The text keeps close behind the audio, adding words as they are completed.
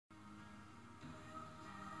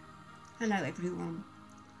Hello everyone.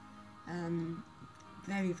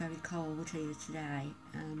 Very cold here today.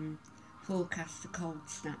 Forecast a cold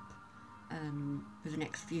snap for the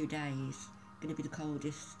next few days. Going to be the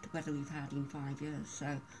coldest weather we've had in 5 years,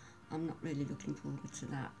 so I'm not really looking forward to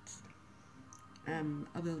that.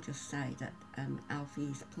 I will just say that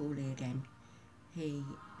Alfie's poorly again. He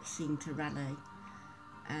seemed to rally,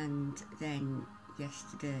 and then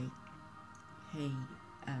yesterday he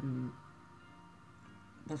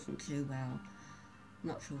wasn't too well.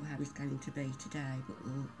 Not sure how he's going to be today, but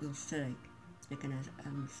we'll see. They're going to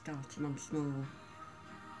start him on small.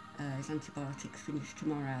 His antibiotics finished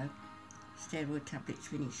tomorrow. Steroid tablets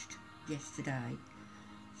finished yesterday.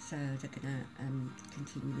 So they're going to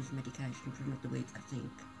continue his medication for another week, I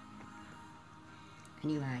think.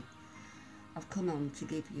 Anyway, I've come on to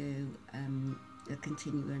give you a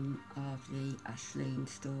continuing of the Aisling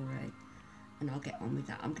story, and I'll get on with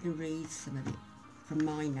that. I'm going to read some of it from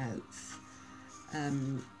my notes,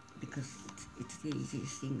 because it's the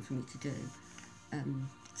easiest thing for me to do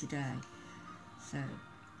today. So it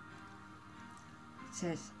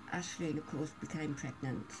says, Aisling of course became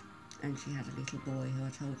pregnant, and she had a little boy who I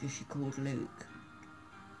told you she called Luke.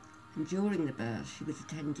 And during the birth she was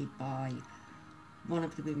attended by one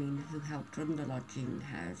of the women who helped run the lodging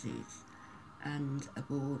houses and a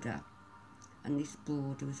boarder. And this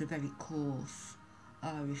boarder was a very coarse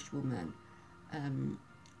Irish woman.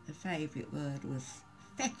 Her favourite word was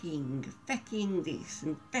fecking this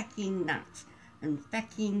and fecking that and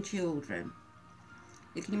fecking children.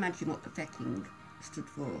 You can imagine what the fecking stood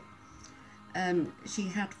for. She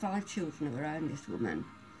had 5 children of her own, this woman,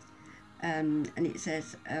 and it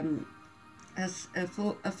says, as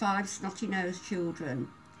 5 snotty-nosed children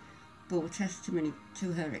bore testimony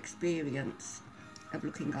to her experience of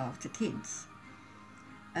looking after kids,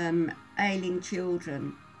 ailing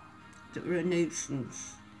children that were a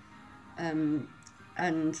nuisance, and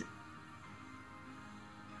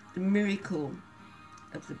the miracle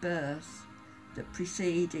of the birth that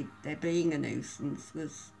preceded their being a nuisance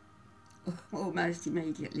was almost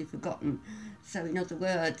immediately forgotten. So in other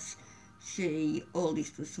words, all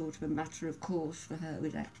this was sort of a matter of course for her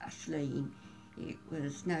with Aisling. It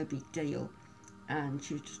was no big deal, and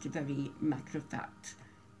she was just a very matter-of-fact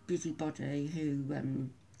busybody who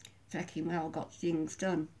fucking well got things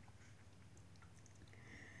done.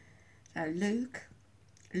 So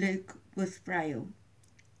Luke was frail.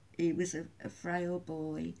 He was a frail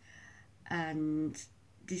boy, and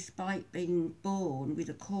despite being born with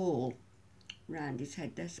a caul round his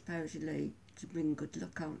head, they're supposedly to bring good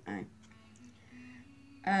luck, aren't they?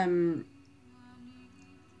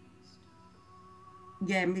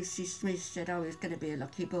 Yeah, Mrs. Smith said I was going to be a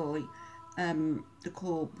lucky boy. The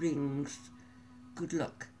caul brings good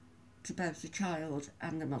luck to both the child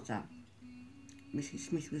and the mother. Mrs.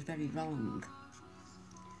 Smith was very wrong.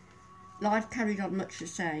 Life carried on much the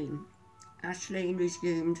same. Aisling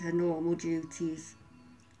resumed her normal duties,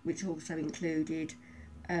 which also included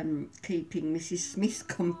keeping Mrs. Smith's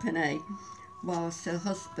company whilst her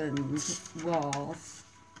husband was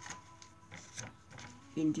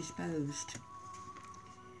indisposed.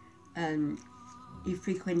 He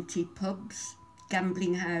frequented pubs,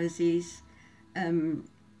 gambling houses,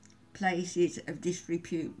 places of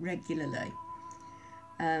disrepute regularly,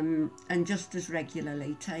 and just as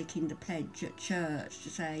regularly taking the pledge at church to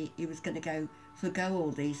say he was going to forgo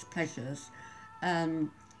all these pleasures,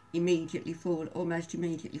 almost immediately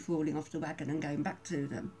falling off the wagon and going back to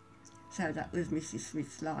them. So that was Mrs.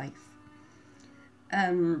 Smith's life.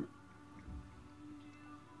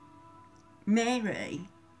 Mary,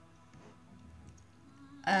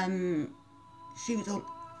 she was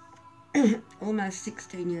almost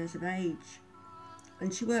 16 years of age,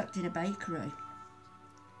 and she worked in a bakery.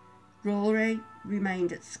 Rory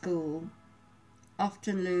remained at school,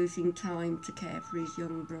 often losing time to care for his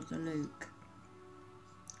young brother Luke.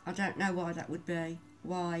 I don't know why that would be.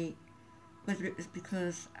 Whether it was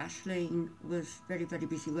because Aisling was very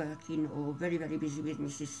busy working, or very busy with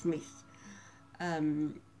Mrs. Smith.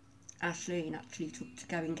 Aisling actually took to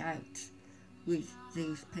going out with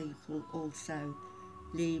these people, also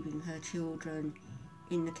leaving her children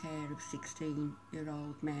in the care of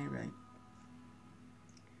 16-year-old Mary.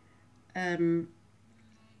 The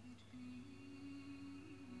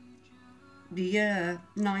year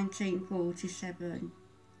 1947,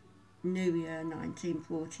 New Year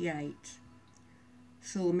 1948,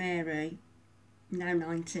 saw Mary, now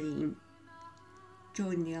 19,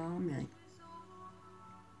 join the army.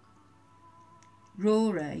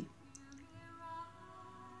 Rory,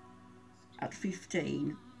 at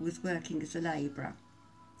 15, was working as a labourer.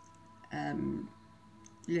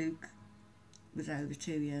 Luke was over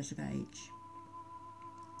 2 years of age.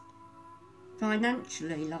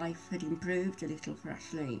 Financially, life had improved a little for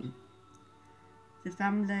Aisling. The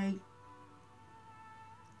family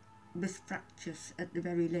was fractious at the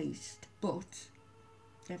very least, but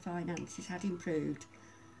their finances had improved.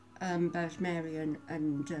 Both Mary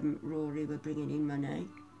and Rory were bringing in money.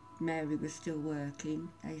 Mary was still working.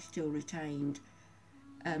 They still retained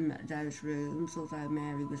those rooms, although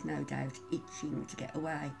Mary was no doubt itching to get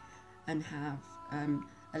away and have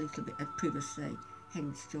a little bit of privacy,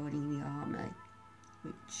 hence joining the army,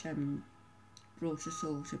 which brought a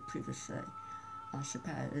sort of privacy, I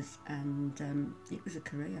suppose, and it was a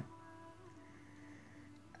career.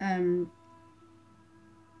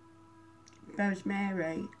 Both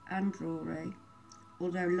Mary and Rory,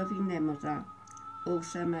 although loving their mother,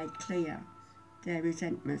 also made clear their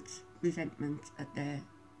resentment at their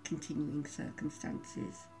continuing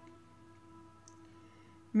circumstances.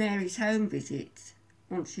 Mary's home visit,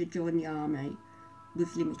 once she had joined the army,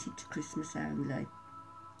 was limited to Christmas only,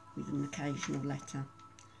 with an occasional letter.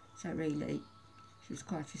 So really, she was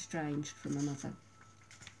quite estranged from her mother.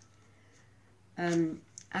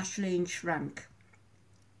 Aisling shrank.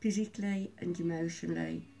 Physically and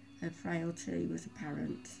emotionally, her frailty was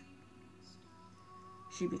apparent.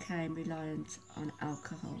 She became reliant on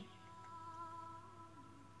alcohol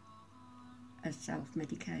as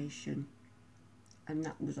self-medication, and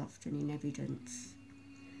that was often in evidence.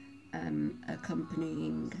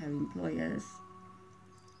 Accompanying her employers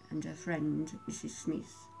and her friend, Mrs.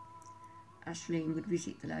 Smith, Aisling would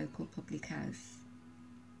visit the local public house.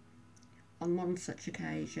 On one such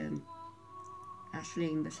occasion,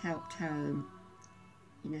 Aisling was helped home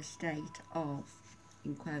in a state of,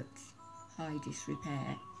 in quotes, high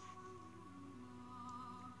disrepair.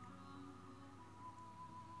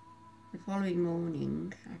 The following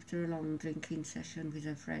morning, after a long drinking session with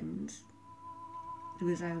her friends, there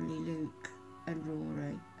was only Luke and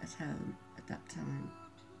Rory at home at that time.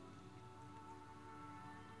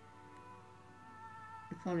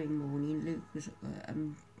 The following morning,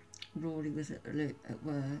 Rory was at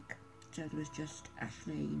work, so there was just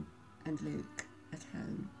Aisling and Luke at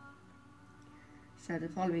home. So the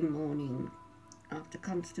following morning, after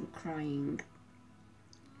constant crying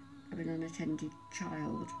of an unattended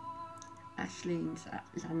child, Aisling's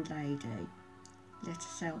landlady let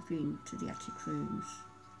herself into the attic rooms.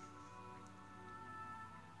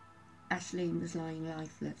 Aisling was lying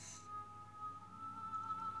lifeless.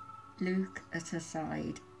 Luke at her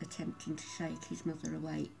side, attempting to shake his mother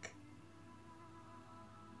awake.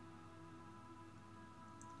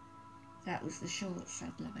 That was the short,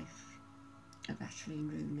 sad life of Aisling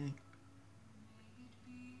Rooney.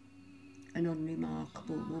 An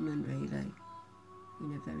unremarkable woman, really,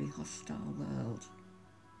 in a very hostile world,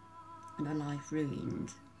 and a life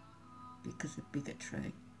ruined because of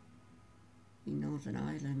bigotry in Northern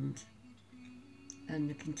Ireland and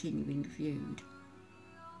the continuing feud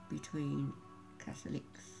between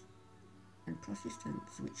Catholics and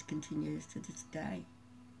Protestants, which continues to this day.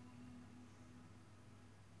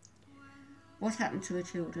 What happened to her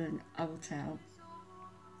children, I will tell,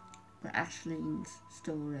 but Aisling's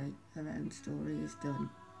story, her own story, is done.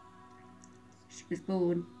 She was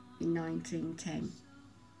born in 1910.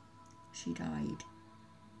 She died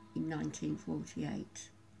in 1948.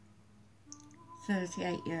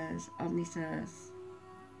 38 years on this earth,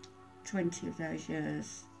 20 of those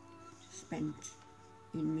years spent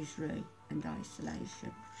in misery and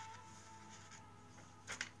isolation.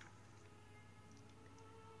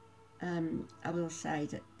 I will say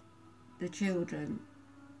that the children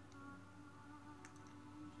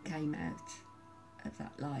came out of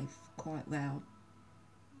that life quite well.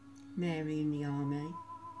 Mary in the army,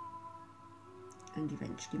 and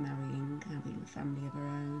eventually marrying, having a family of her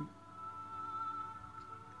own.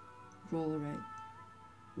 Rory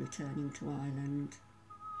returning to Ireland.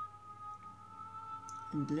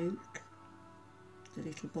 And Luke, the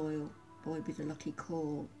little boy with a lucky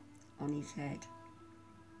caul on his head,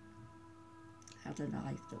 had a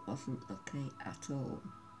life that wasn't lucky at all.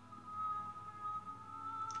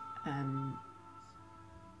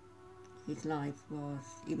 His life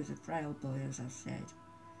he was a frail boy, as I said,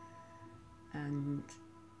 and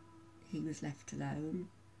he was left alone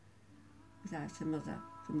without a mother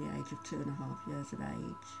from the age of 2.5 years of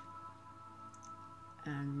age,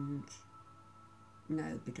 and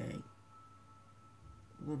nobody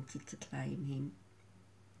wanted to claim him.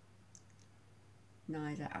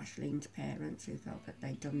 Neither Aisling's parents, who felt that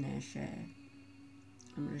they'd done their share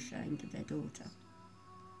and were ashamed of their daughter,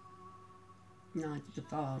 neither the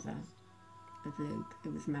father of Luke,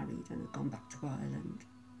 who was married and had gone back to Ireland.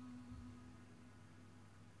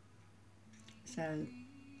 So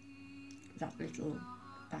that little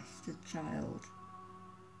bastard child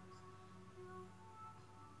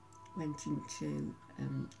went into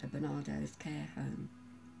a Bernardo's care home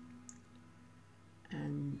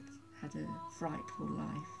and had a frightful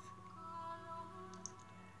life.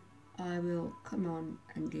 I will come on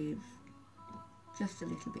and give just a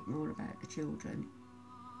little bit more about the children,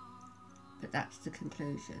 but that's the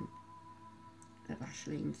conclusion of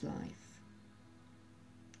Aisling's life.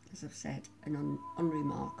 As I've said, an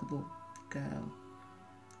unremarkable girl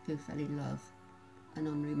who fell in love, an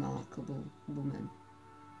unremarkable woman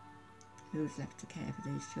who was left to care for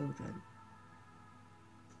these children,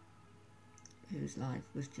 whose life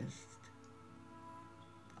was just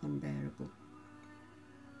unbearable.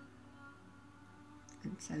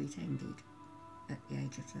 And so it ended at the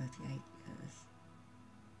age of 38 years.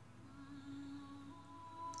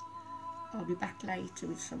 I'll be back later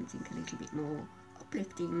with something a little bit more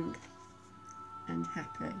uplifting and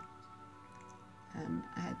happy.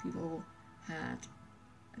 I hope you've all had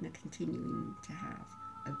and are continuing to have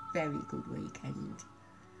a very good weekend,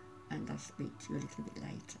 and I'll speak to you a little bit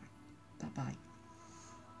later. Bye bye.